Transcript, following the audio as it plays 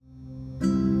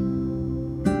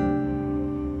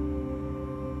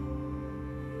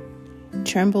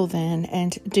Tremble then,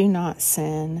 and do not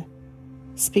sin.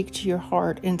 Speak to your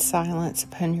heart in silence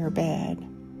upon your bed.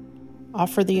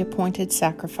 Offer the appointed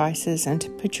sacrifices and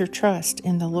put your trust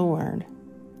in the Lord.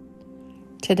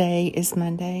 Today is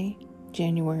Monday,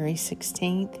 January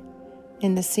 16th,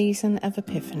 in the season of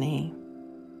Epiphany.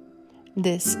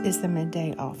 This is the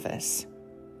Midday Office.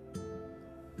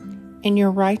 In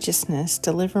your righteousness,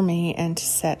 deliver me and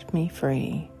set me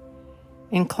free.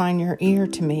 Incline your ear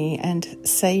to me and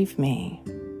save me.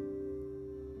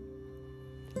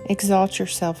 Exalt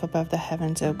yourself above the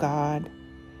heavens, O God,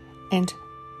 and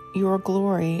your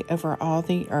glory over all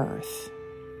the earth.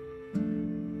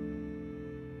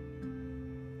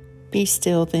 Be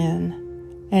still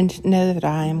then, and know that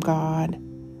I am God.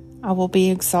 I will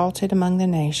be exalted among the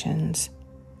nations.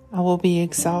 I will be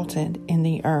exalted in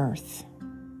the earth.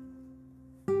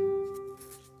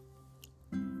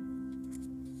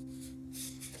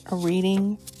 A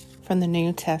reading from the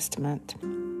New Testament.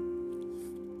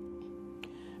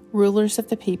 Rulers of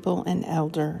the people and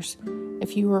elders,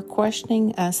 if you are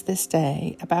questioning us this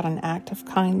day about an act of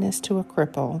kindness to a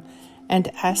cripple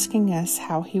and asking us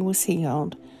how he was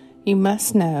healed, you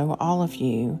must know, all of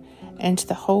you, and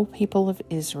the whole people of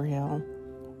Israel,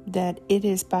 that it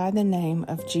is by the name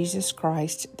of Jesus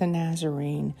Christ the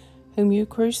Nazarene, whom you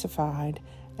crucified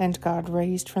and God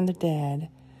raised from the dead,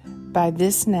 by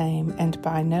this name and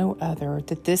by no other,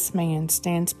 that this man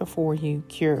stands before you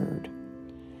cured.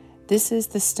 This is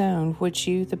the stone which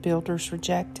you, the builders,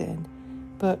 rejected,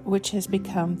 but which has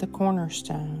become the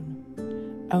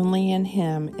cornerstone. Only in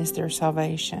him is there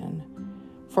salvation.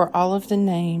 For all of the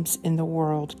names in the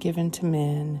world given to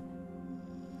men,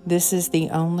 this is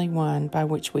the only one by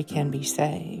which we can be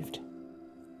saved.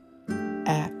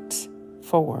 Acts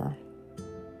 4.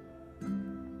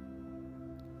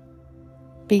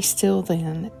 Be still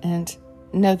then, and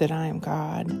know that I am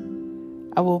God.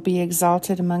 I will be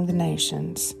exalted among the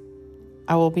nations.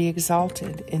 I will be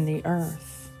exalted in the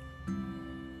earth.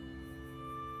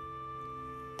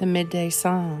 The Midday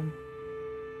Psalm.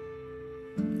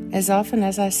 As often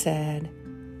as I said,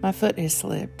 my foot has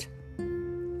slipped,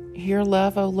 your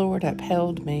love, O Lord,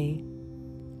 upheld me.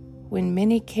 When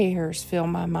many cares fill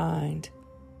my mind,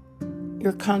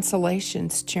 your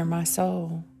consolations cheer my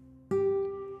soul.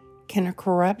 Can a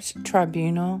corrupt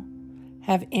tribunal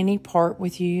have any part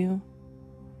with you,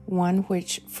 one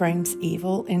which frames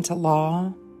evil into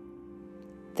law?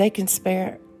 They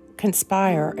conspire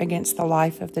against the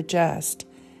life of the just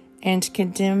and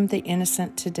condemn the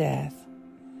innocent to death.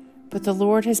 But the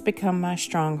Lord has become my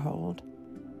stronghold,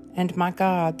 and my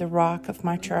God, the rock of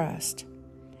my trust.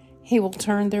 He will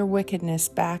turn their wickedness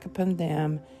back upon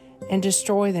them and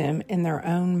destroy them in their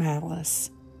own malice.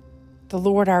 The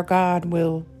Lord our God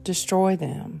will destroy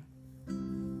them.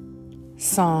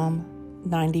 Psalm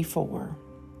 94.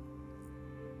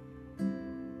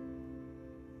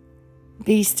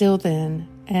 Be still then,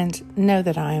 and know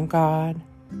that I am God.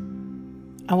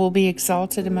 I will be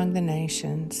exalted among the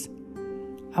nations.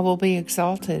 I will be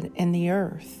exalted in the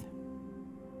earth.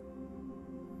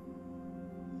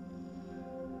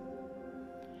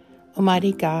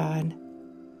 Almighty God,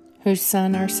 whose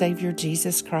Son, our Savior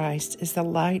Jesus Christ, is the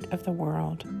light of the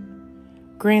world,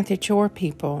 grant that your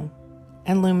people,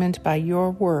 illumined by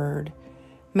your word,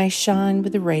 may shine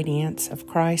with the radiance of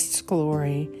Christ's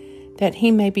glory, that he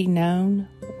may be known,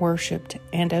 worshipped,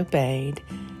 and obeyed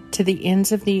to the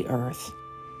ends of the earth,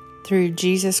 through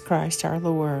Jesus Christ our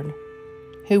Lord,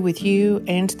 who with you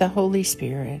and the Holy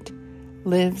Spirit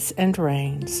lives and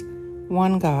reigns,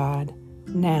 one God,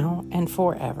 now and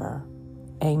forever.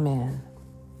 Amen.